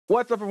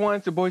What's up everyone,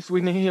 it's your boy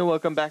Sweetney here,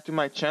 welcome back to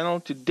my channel.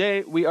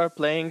 Today we are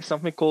playing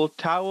something called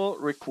Towel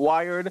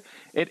Required.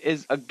 It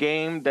is a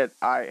game that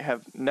I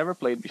have never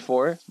played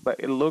before, but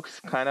it looks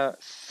kinda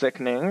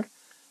sickening.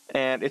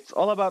 And it's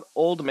all about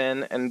old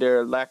men and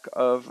their lack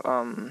of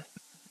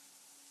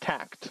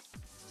tact.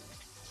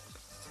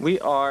 We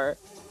are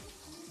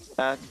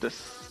at the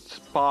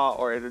spa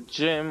or at a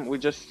gym. We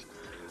just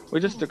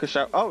took a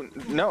shower. Oh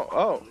no,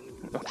 oh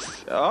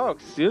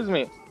excuse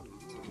me.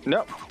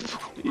 No,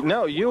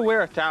 you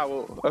wear a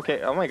towel.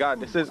 Okay, oh my god,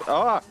 this is,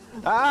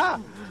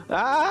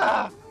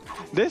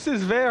 this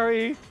is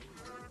very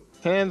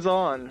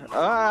hands-on.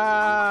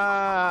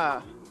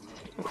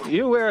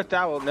 You wear a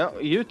towel. No,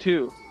 you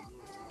too.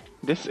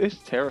 This is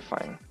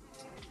terrifying.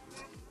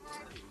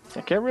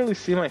 I can't really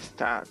see my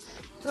stats.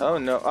 Oh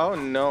no, oh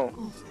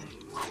no.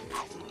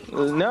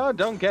 No,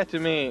 don't get to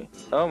me.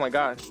 Oh my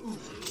god.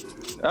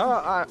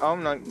 Oh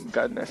my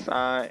goodness,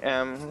 I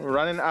am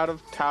running out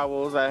of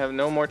towels. I have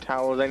no more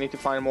towels. I need to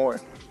find more.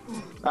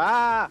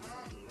 Oh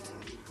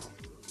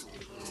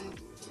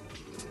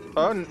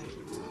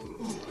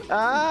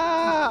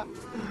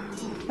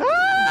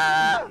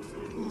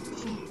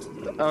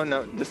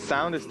no, the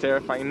sound is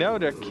terrifying. No,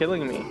 they're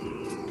killing me.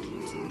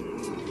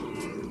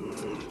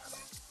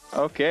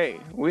 Okay,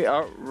 we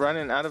are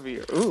running out of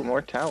here. Ooh,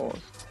 more towels.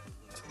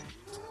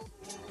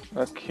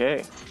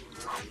 Okay.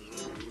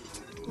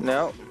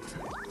 No.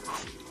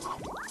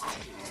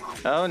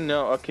 Oh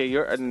no, okay,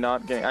 you're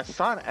not getting... I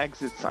saw an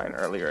exit sign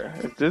earlier.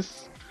 Is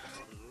this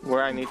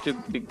where I need to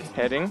be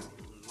heading?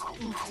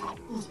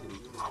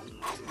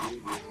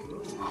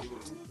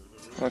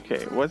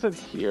 Okay, was it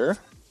here?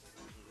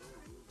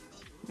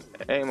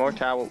 Hey, more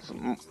towels.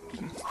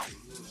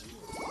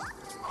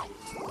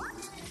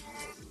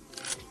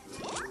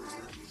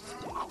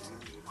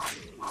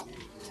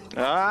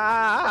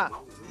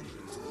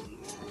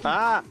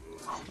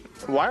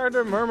 Why are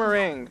they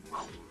murmuring?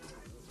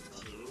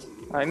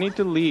 I need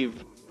to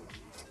leave.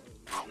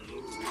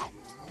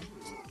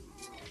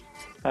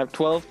 I have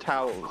 12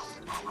 towels.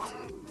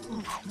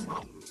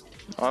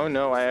 Oh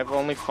no, I have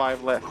only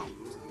 5 left.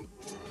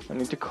 I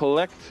need to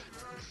collect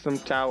some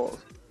towels.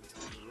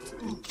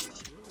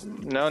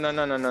 No,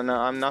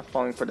 I'm not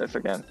falling for this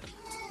again.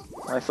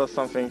 I saw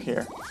something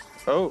here.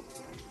 Oh,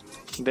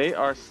 they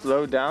are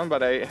slowed down,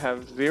 but I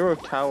have 0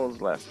 towels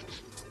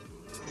left.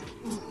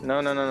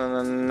 No.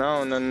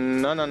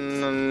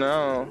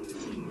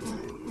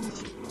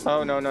 Oh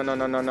no,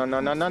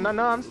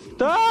 I'm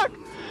stuck!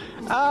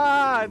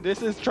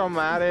 This is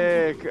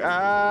traumatic.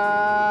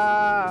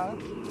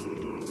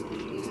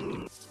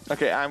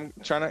 Okay, I'm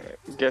trying to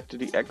get to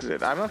the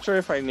exit. I'm not sure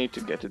if I need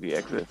to get to the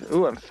exit.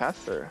 Ooh, I'm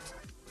faster.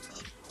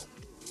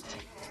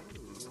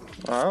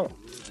 Oh.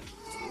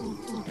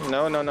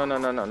 No. No.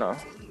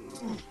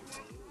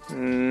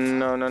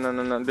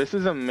 This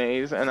is a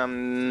maze and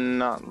I'm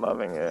not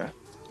loving it.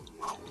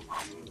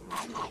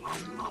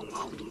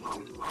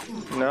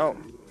 No.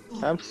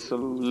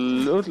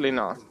 Absolutely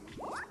not.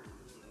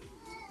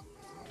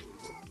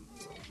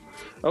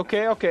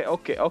 Okay. I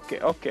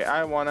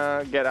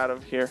wanna get out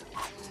of here.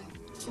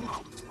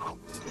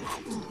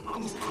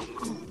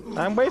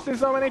 I'm wasting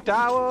so many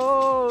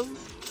towels.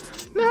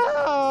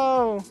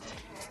 No.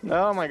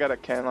 Oh my god, I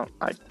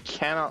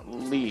cannot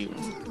leave.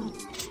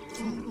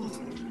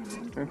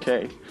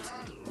 Okay.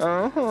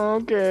 Oh,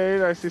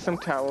 okay. I see some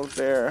towels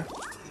there.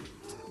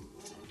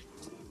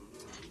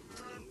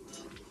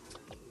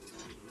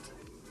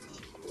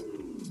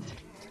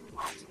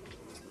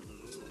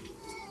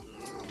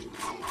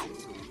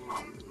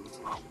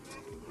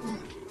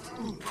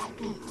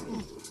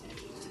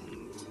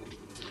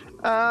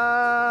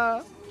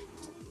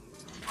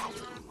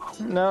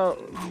 No,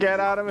 get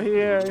out of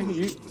here,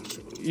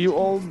 you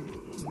old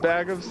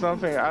bag of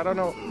something. I don't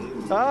know.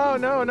 Oh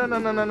no.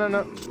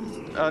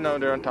 Oh no,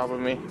 they're on top of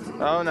me.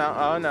 Oh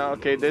no.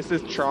 Okay, this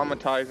is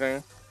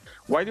traumatizing.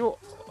 Why do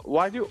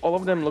all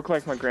of them look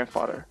like my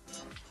grandfather?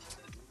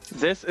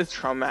 This is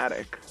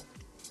traumatic.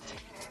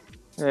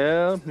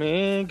 Help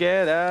me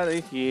get out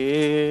of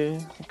here.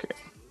 Okay.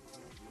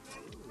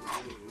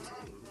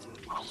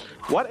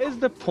 What is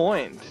the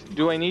point?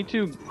 Do I need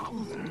to...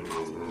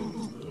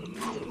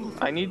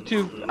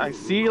 I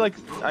see like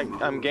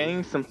I'm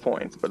gaining some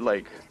points, but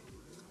like,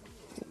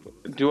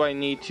 do I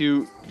need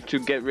to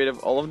get rid of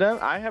all of them?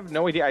 I have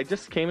no idea. I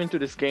just came into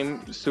this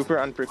game super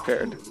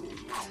unprepared.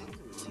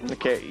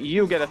 Okay,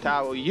 you get a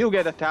towel, you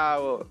get a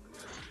towel,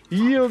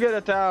 you get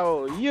a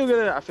towel, you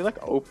get a... I feel like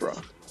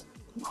Oprah.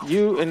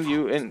 You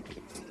and...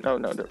 Oh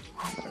no,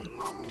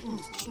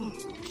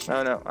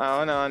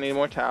 oh no, I need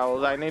more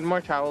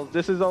towels.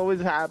 This is always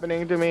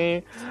happening to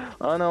me.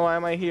 Oh no, why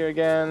am I here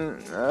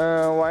again?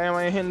 Why am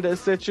I in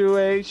this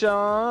situation?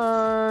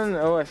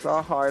 Oh, I saw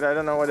a heart. I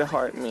don't know what a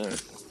heart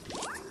means.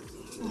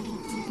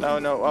 Oh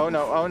no.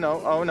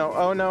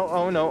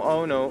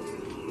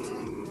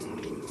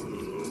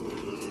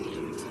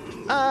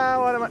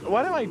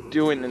 What am I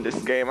doing in this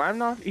game? I'm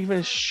not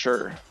even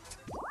sure.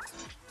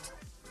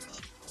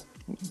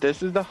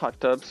 This is the hot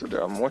tub, so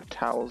there are more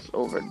towels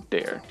over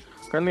there.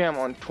 Currently I'm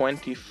on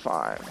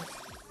 25.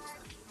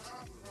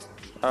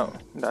 Oh,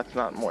 that's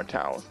not more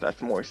towels.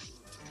 That's more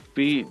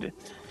speed.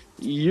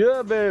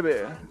 Yeah,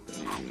 baby.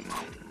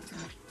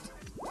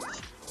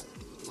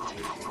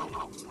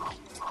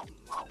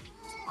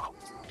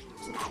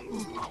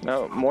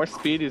 No, more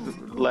speed is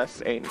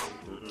less aim,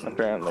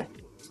 apparently.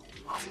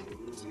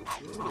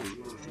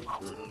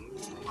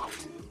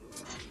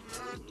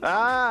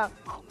 Ah!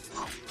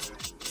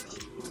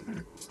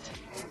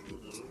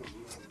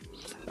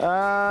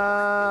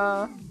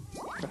 Ah!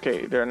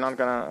 Okay, they're not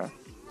gonna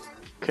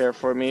care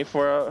for me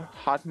for a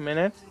hot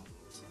minute.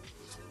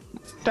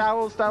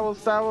 Towels,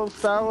 towels,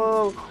 towels,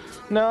 towel!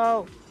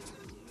 No!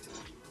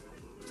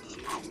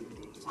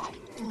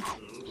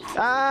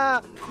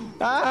 Ah!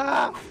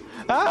 Ah!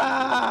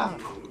 Ah!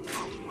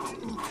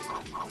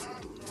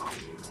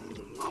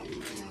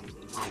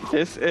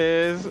 This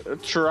is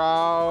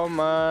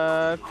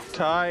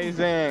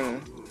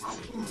traumatizing.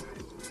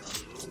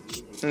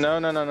 No,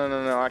 no, no, no,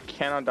 no, no. I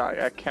cannot die.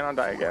 I cannot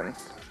die again.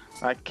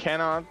 I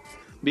cannot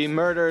be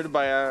murdered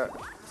by a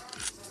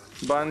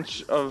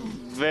bunch of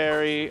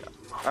very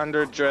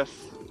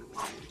underdressed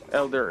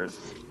elders.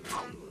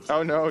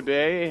 Oh no,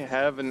 they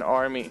have an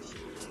army.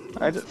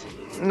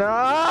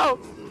 No!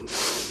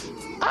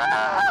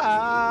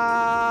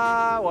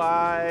 Ah!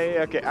 Why?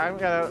 Okay, I'm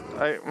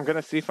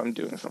gonna see if I'm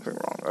doing something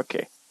wrong.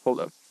 Okay,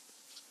 hold up.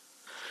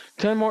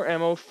 10 more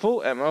ammo,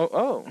 full ammo.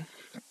 Oh.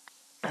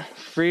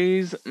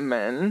 Freeze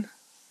men.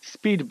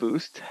 Speed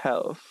boost,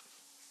 health.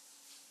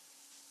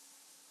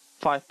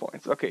 5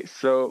 points. Okay,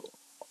 so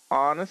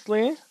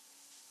honestly,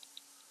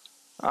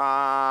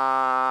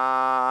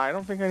 I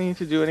don't think I need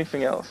to do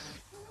anything else.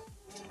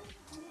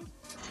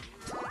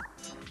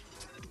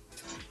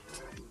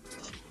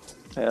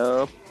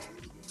 Help.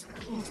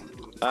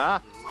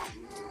 Ah.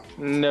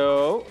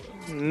 No.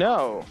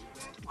 No.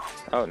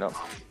 Oh, no.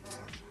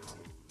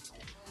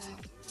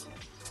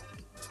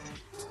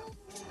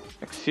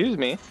 Excuse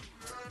me.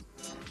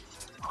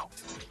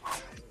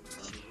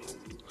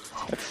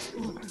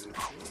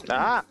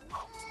 Ah.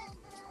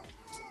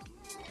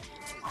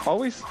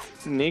 Always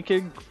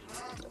naked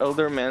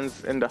elder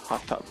men's in the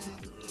hot tub.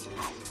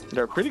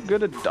 They're pretty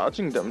good at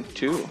dodging them,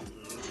 too.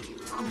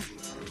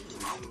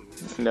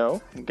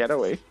 No. Get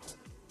away.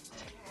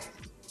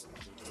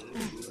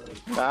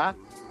 Ah.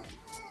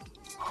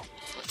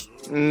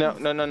 No,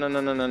 no, no, no,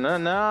 no, no, no, no,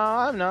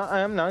 no,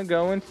 I'm not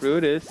going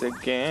through this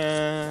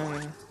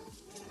again.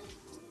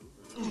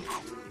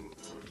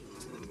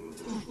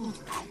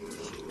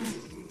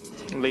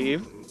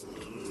 Leave.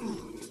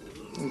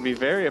 Would be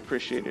very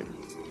appreciated.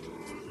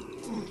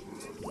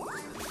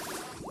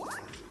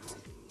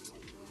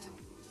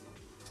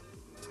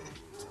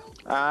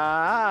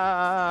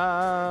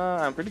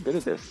 Ah, I'm pretty good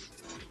at this.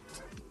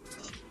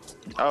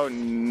 Oh,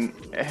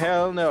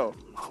 hell no.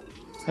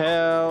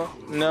 Hell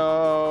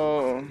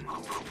no.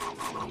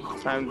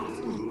 I'm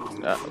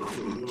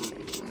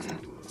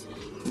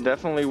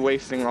definitely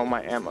wasting all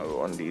my ammo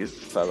on these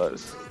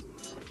fellas.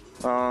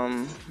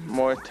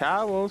 More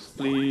towels,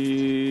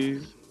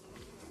 please.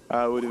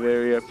 I would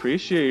very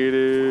appreciate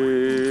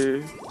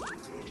it.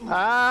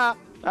 Ah,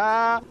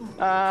 ah,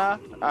 ah,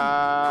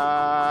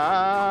 ah.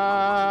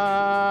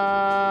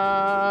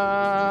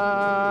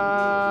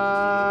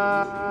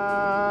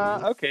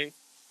 Okay.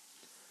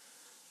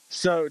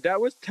 So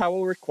that was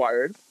towel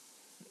required.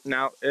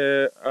 Now,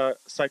 a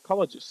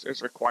psychologist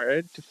is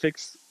required to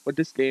fix what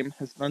this game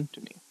has done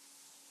to me.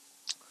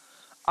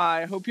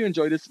 I hope you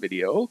enjoyed this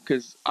video,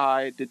 because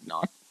I did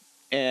not.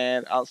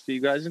 And I'll see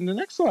you guys in the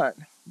next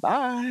one.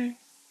 Bye.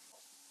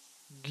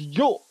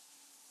 Yo!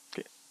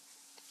 Okay.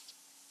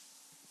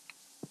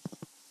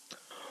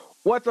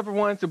 What's up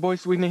everyone, it's your boy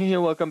Sweetney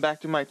here, welcome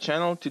back to my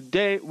channel.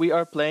 Today we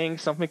are playing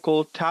something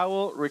called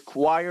Towel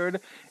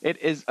Required. It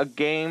is a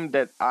game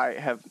that I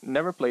have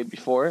never played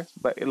before,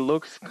 but it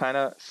looks kind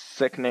of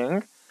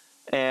sickening.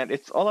 And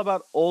it's all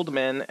about old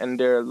men and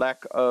their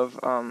lack of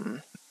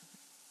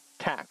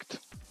tact.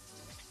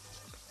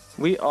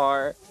 We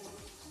are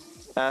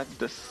at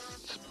the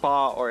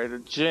spa or at a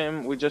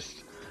gym. We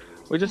just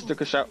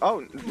took a shower.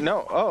 Oh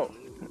no!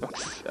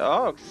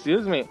 Oh,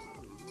 excuse me.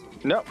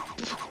 No,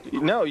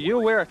 no, you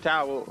wear a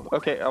towel.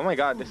 Okay. Oh my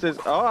God, this is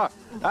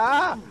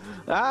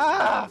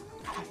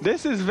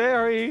this is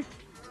very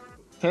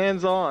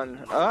hands-on.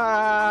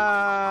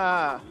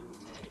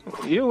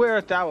 You wear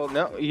a towel.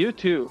 No, you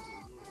too.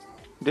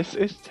 This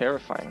is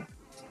terrifying.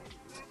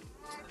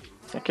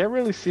 I can't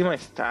really see my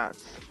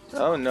stats.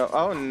 Oh no!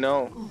 Oh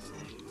no!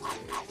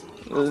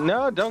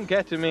 No, don't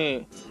get to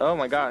me. Oh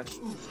my God.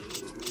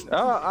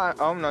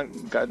 Oh my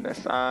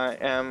goodness. I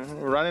am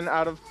running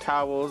out of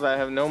towels. I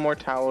have no more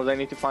towels. I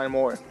need to find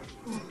more.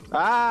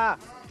 Ah!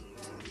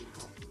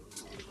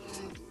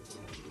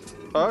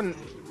 Oh.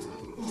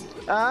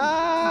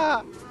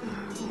 Ah!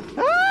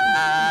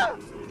 Ah!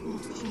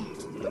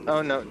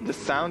 Oh no, the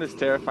sound is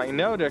terrifying.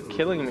 No, they're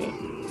killing me.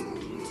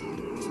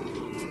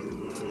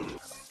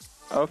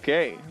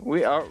 Okay,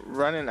 we are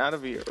running out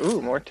of here.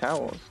 Ooh, more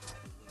towels.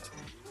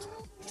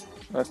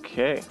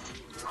 Okay.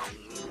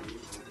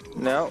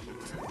 No.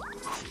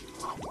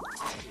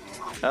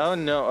 Oh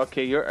no,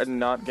 okay, you're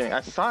not getting...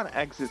 I saw an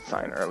exit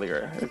sign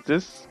earlier. Is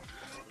this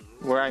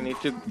where I need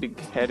to be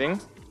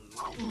heading?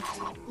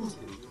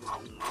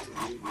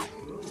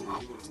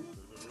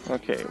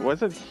 Okay,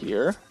 was it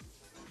here?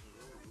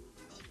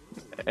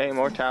 Hey,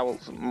 more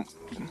towels.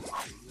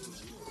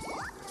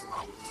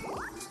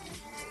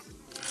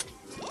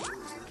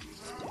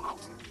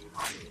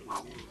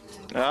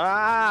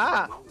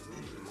 Ah!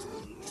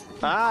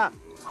 Ah!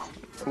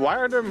 Why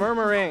are they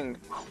murmuring?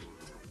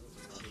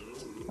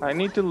 I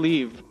need to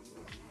leave.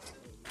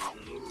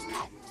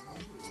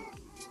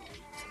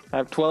 I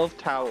have 12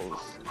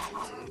 towels.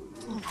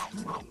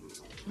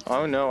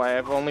 Oh no, I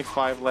have only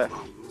 5 left.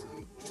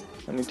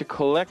 I need to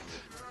collect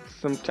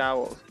some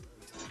towels.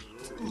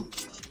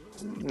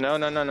 No,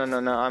 no, no, no, no,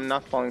 no. I'm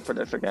not falling for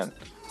this again.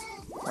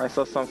 I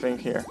saw something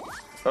here.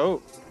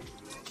 Oh,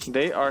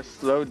 they are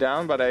slowed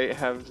down, but I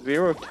have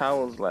 0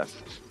 towels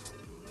left.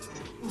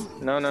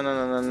 No, no, no,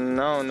 no,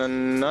 no, no, no,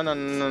 no, no,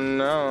 no,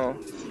 no.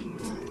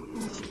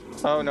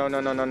 Oh, no, no,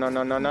 no, no, no,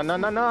 no, no, no, no,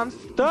 no, no, I'm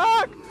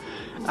stuck!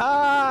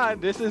 Ah,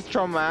 this is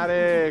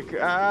traumatic.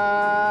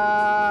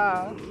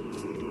 Ah.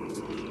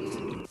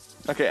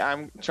 Okay,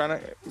 I'm trying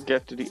to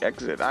get to the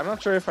exit. I'm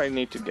not sure if I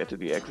need to get to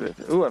the exit.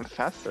 Ooh, I'm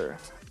faster.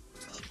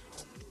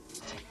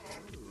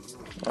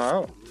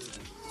 Oh.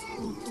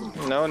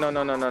 No, no,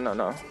 no, no, no, no,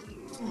 no.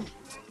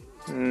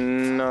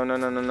 No, no,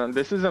 no, no, no.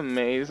 This is a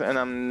maze and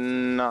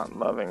I'm not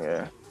loving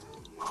it.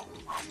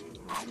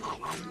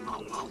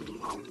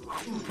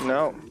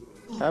 No.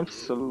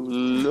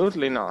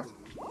 Absolutely not.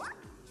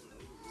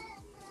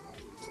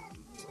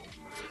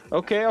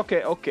 Okay,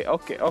 okay, okay,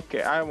 okay,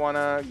 okay. I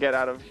wanna get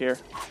out of here.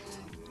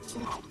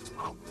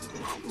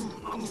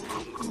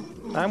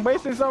 I'm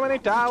wasting so many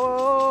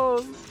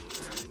towels.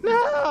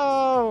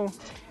 No.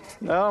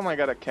 Oh my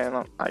god, I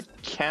cannot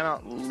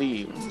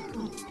leave.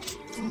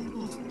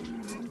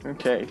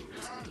 Okay.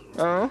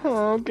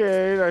 Oh,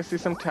 okay. I see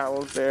some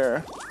towels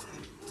there.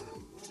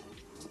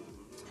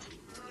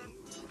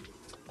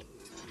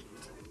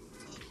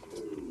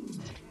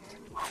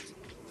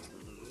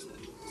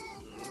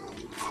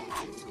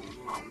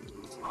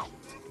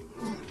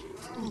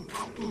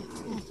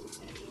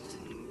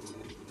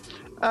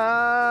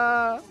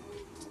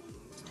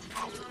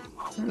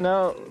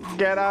 No,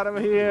 get out of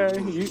here.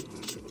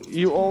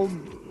 You old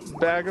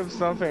bag of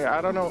something.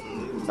 I don't know.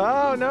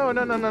 Oh, no,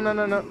 no, no, no, no,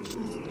 no, no.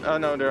 Oh,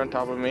 no, they're on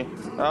top of me.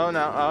 Oh,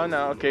 no, oh,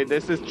 no. Okay,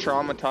 this is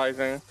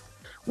traumatizing.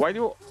 Why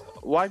do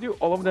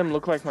all of them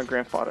look like my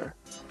grandfather?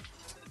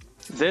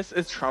 This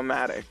is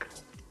traumatic.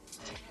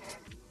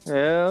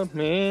 Help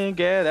me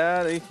get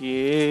out of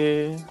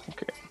here.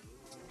 Okay.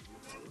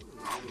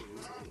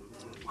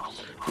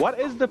 What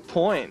is the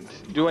point?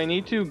 Do I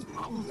need to...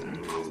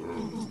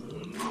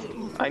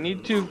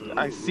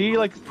 I see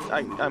like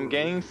I'm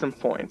gaining some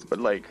points, but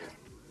like,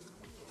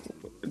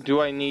 do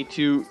I need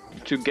to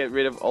get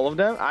rid of all of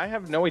them? I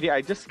have no idea.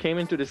 I just came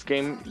into this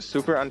game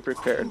super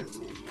unprepared.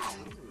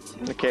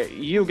 Okay,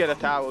 you get a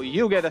towel,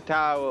 you get a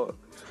towel,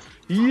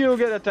 you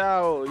get a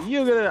towel,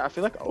 you get a... I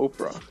feel like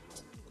Oprah.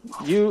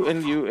 You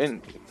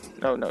and...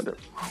 Oh no,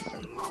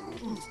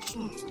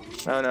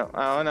 oh no,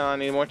 oh no, I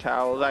need more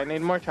towels, I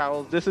need more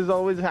towels. This is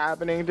always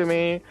happening to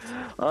me.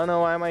 Oh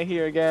no, why am I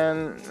here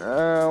again?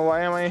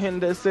 Why am I in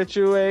this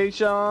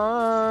situation?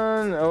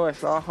 Oh, I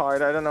saw a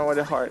heart. I don't know what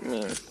a heart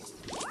means.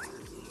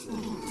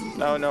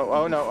 Oh no,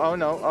 oh no, oh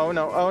no, oh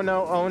no, oh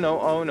no, oh no,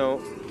 oh no.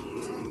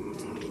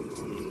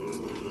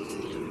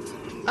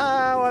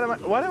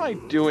 What am I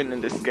doing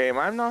in this game?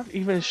 I'm not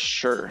even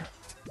sure.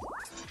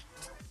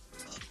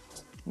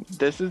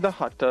 This is the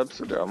hot tub,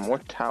 so there are more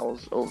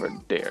towels over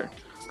there.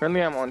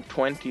 Currently I'm on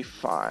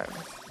 25.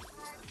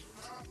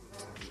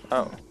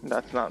 Oh,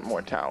 that's not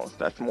more towels,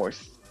 that's more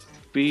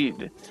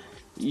speed.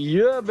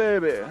 Yeah,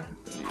 baby.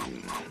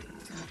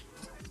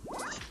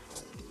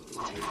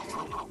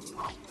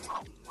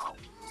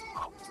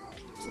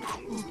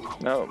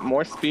 No,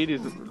 more speed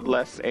is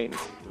less aim,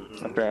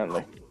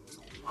 apparently.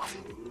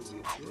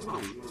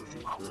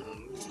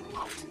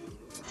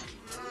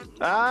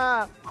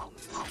 Ah!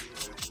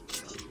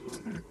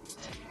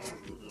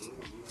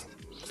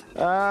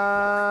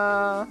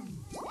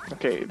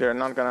 Okay, they're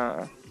not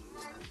gonna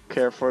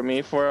care for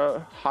me for a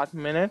hot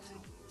minute.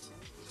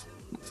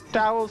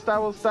 Towels,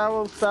 towels,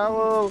 towels,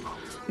 towels!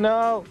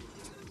 No!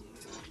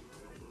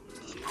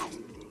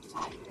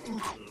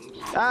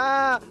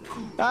 Ah!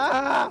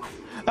 Ah!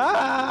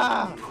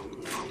 Ah!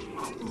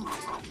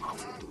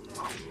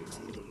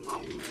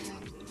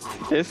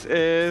 This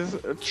is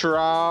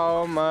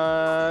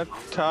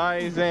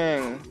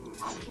traumatizing.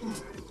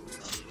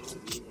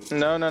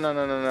 No, no, no,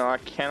 no, no, no. I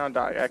cannot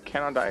die. I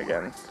cannot die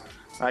again.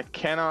 I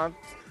cannot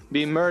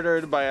be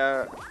murdered by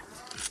a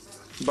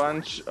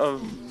bunch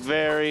of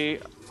very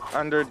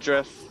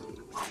underdressed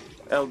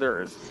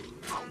elders.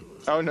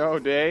 Oh no,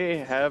 they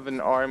have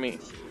an army.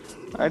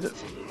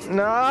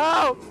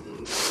 No!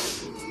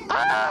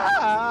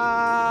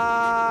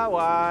 Ah!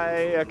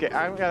 Why? Okay,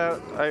 I'm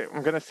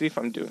gonna see if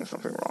I'm doing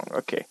something wrong.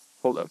 Okay,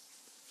 hold up.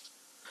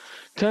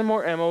 10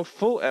 more ammo,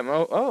 full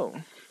ammo. Oh.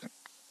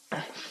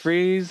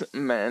 Freeze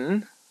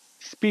men.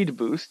 Speed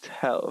boost,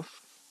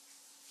 health.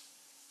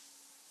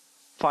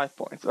 5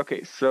 points.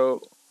 Okay,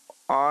 so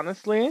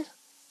honestly,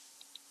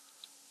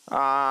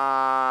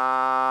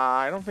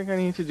 I don't think I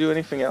need to do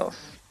anything else.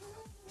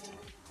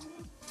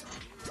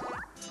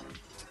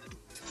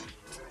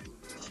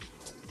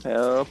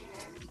 Help.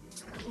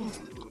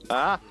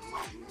 Ah!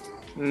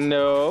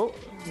 No.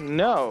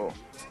 No.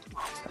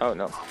 Oh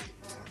no.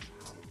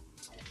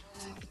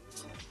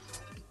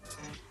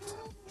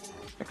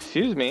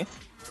 Excuse me.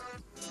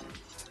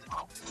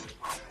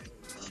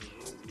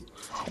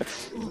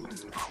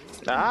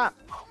 Ah!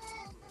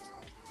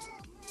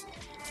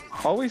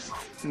 Always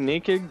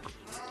naked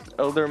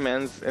elder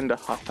men's in the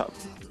hot tub.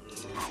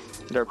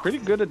 They're pretty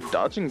good at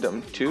dodging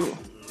them too.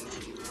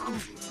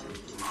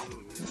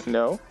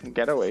 No,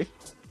 get away.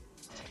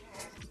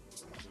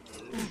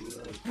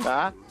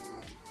 Ah!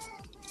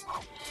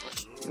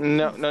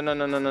 No, no, no,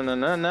 no, no, no, no,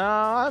 no,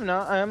 no,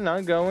 I'm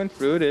not going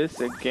through this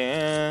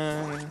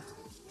again.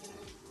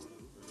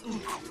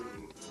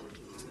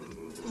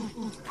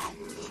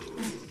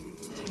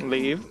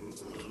 Leave.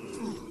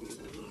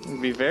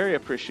 It'd be very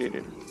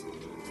appreciated.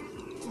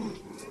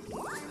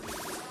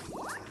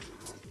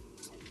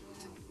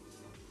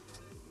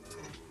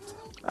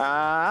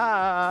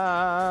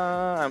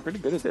 Ah, I'm pretty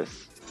good at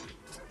this.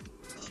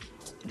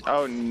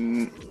 Oh,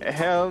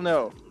 hell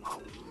no.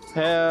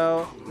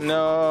 Hell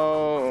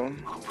no.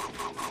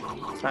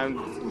 I'm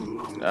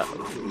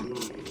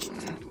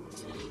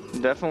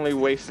definitely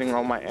wasting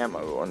all my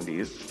ammo on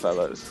these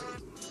fellas.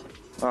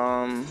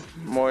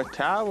 More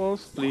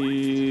towels,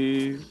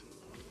 please.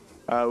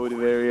 I would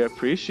very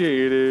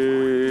appreciate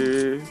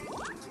it.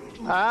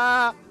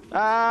 Ah,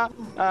 ah,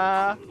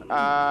 ah,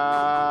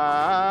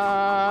 ah.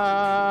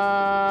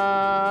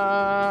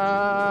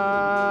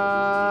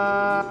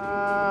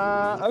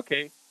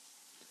 Okay.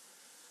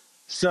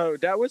 So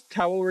that was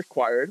towel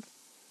required.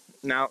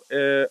 Now,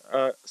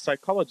 a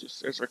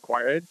psychologist is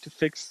required to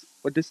fix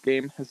what this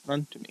game has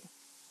done to me.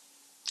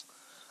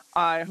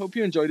 I hope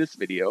you enjoyed this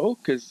video,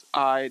 because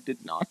I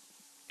did not.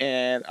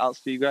 And I'll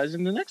see you guys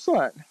in the next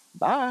one.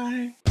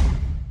 Bye!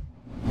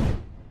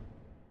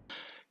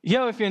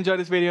 Yo, if you enjoyed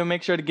this video,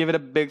 make sure to give it a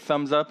big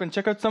thumbs up and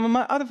check out some of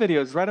my other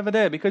videos right over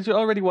there, because you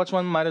already watched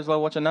one, might as well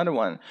watch another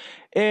one.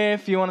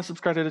 If you want to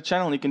subscribe to the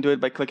channel, you can do it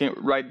by clicking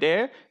right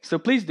there. So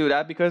please do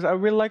that, because I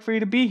would really like for you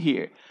to be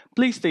here.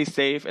 Please stay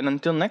safe, and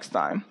until next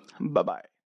time, bye-bye.